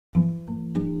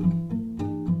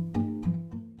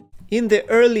In the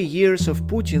early years of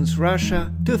Putin's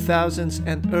Russia, 2000s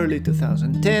and early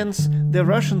 2010s, the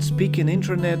Russian-speaking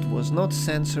internet was not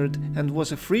censored and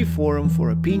was a free forum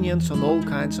for opinions on all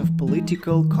kinds of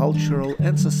political, cultural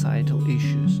and societal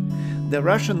issues. The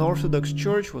Russian Orthodox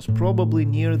Church was probably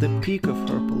near the peak of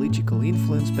her political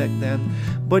influence back then,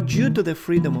 but due to the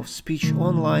freedom of speech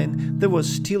online, there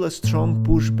was still a strong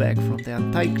pushback from the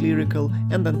anti-clerical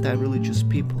and anti-religious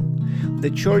people.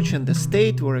 The church and the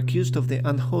state were accused of the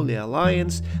unholy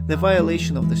alliance, the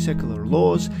violation of the secular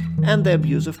laws, and the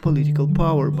abuse of political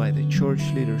power by the church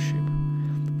leadership.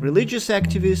 Religious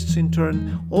activists, in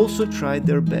turn, also tried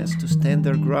their best to stand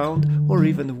their ground or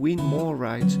even win more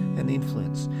rights and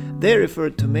influence. They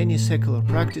referred to many secular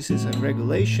practices and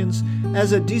regulations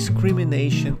as a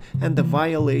discrimination and a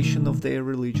violation of their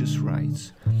religious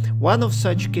rights. One of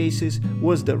such cases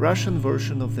was the Russian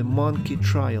version of the monkey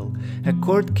trial, a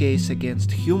court case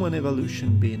against human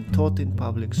evolution being taught in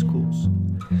public schools.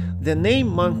 The name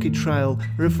monkey trial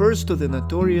refers to the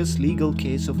notorious legal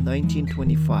case of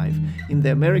 1925 in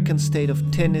the American state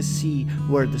of Tennessee,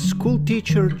 where the school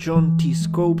teacher John T.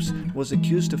 Scopes was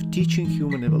accused of teaching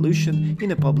human evolution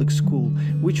in a public school,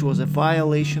 which was a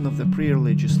violation of the prior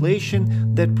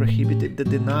legislation that prohibited the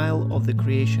denial of the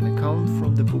creation account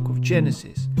from the book of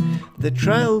Genesis. The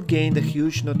trial gained a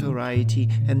huge notoriety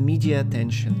and media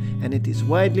attention, and it is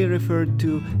widely referred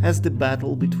to as the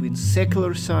battle between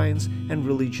secular science and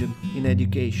religion in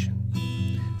education.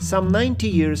 Some 90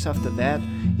 years after that,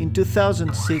 in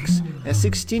 2006, a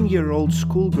 16-year-old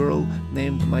schoolgirl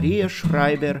named Maria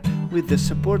Schreiber, with the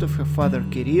support of her father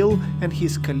Kirill and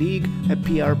his colleague, a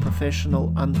PR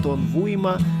professional Anton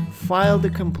Vuima, filed a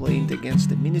complaint against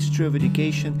the Ministry of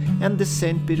Education and the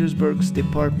St. Petersburg's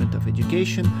Department of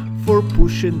Education for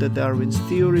pushing the Darwin's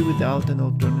theory without an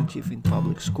alternative in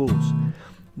public schools.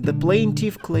 The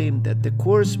plaintiff claimed that the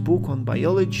course book on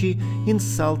biology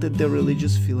insulted the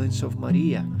religious feelings of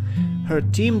Maria. Her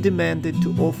team demanded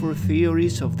to offer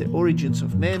theories of the origins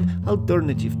of man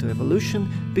alternative to evolution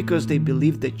because they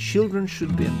believed that children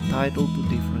should be entitled to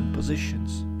different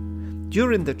positions.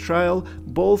 During the trial,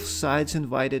 both sides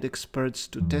invited experts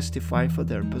to testify for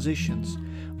their positions.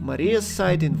 Maria's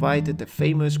side invited the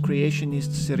famous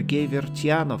creationist Sergei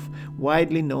Vertyanov,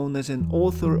 widely known as an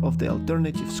author of the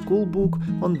alternative school book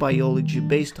on biology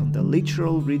based on the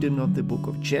literal reading of the book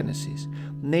of Genesis,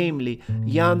 namely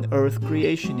Young Earth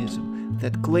creationism,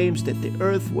 that claims that the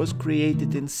Earth was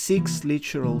created in 6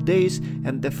 literal days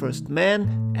and the first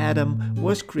man, Adam,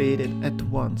 was created at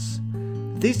once.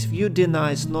 This view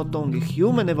denies not only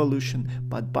human evolution,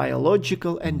 but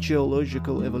biological and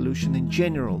geological evolution in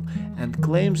general, and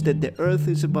claims that the Earth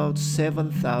is about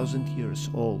 7,000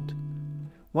 years old.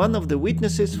 One of the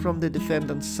witnesses from the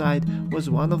defendant's side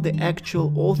was one of the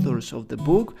actual authors of the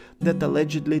book that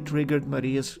allegedly triggered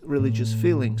Maria's religious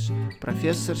feelings,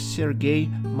 Professor Sergei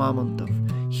Mamontov.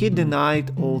 He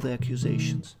denied all the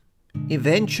accusations.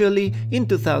 Eventually, in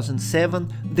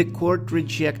 2007, the court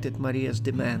rejected Maria's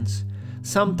demands.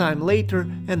 Sometime later,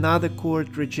 another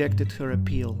court rejected her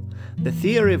appeal. The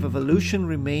theory of evolution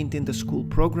remained in the school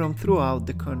program throughout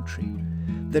the country.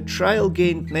 The trial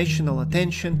gained national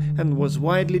attention and was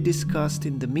widely discussed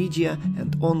in the media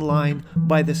and online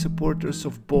by the supporters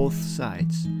of both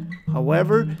sides.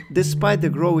 However, despite the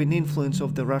growing influence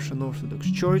of the Russian Orthodox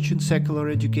Church in secular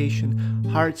education,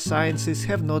 hard sciences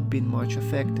have not been much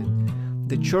affected.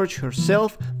 The Church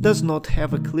herself does not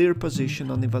have a clear position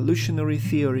on evolutionary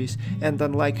theories, and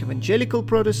unlike evangelical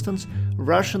Protestants,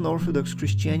 Russian Orthodox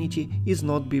Christianity is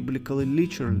not biblically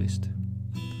literalist.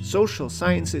 Social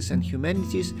sciences and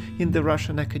humanities in the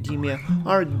Russian academia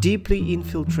are deeply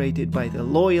infiltrated by the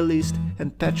loyalist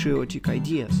and patriotic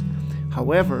ideas.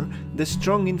 However, the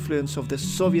strong influence of the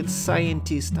Soviet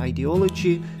scientist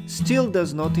ideology still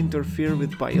does not interfere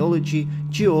with biology,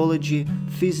 geology,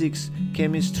 physics,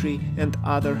 chemistry, and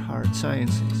other hard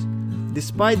sciences.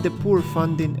 Despite the poor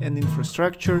funding and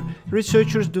infrastructure,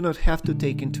 researchers do not have to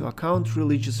take into account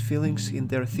religious feelings in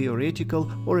their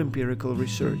theoretical or empirical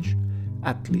research,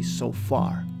 at least so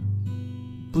far.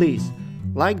 Please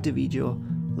like the video,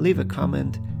 leave a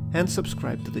comment, and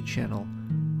subscribe to the channel.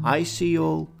 I see you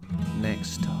all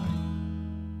next time.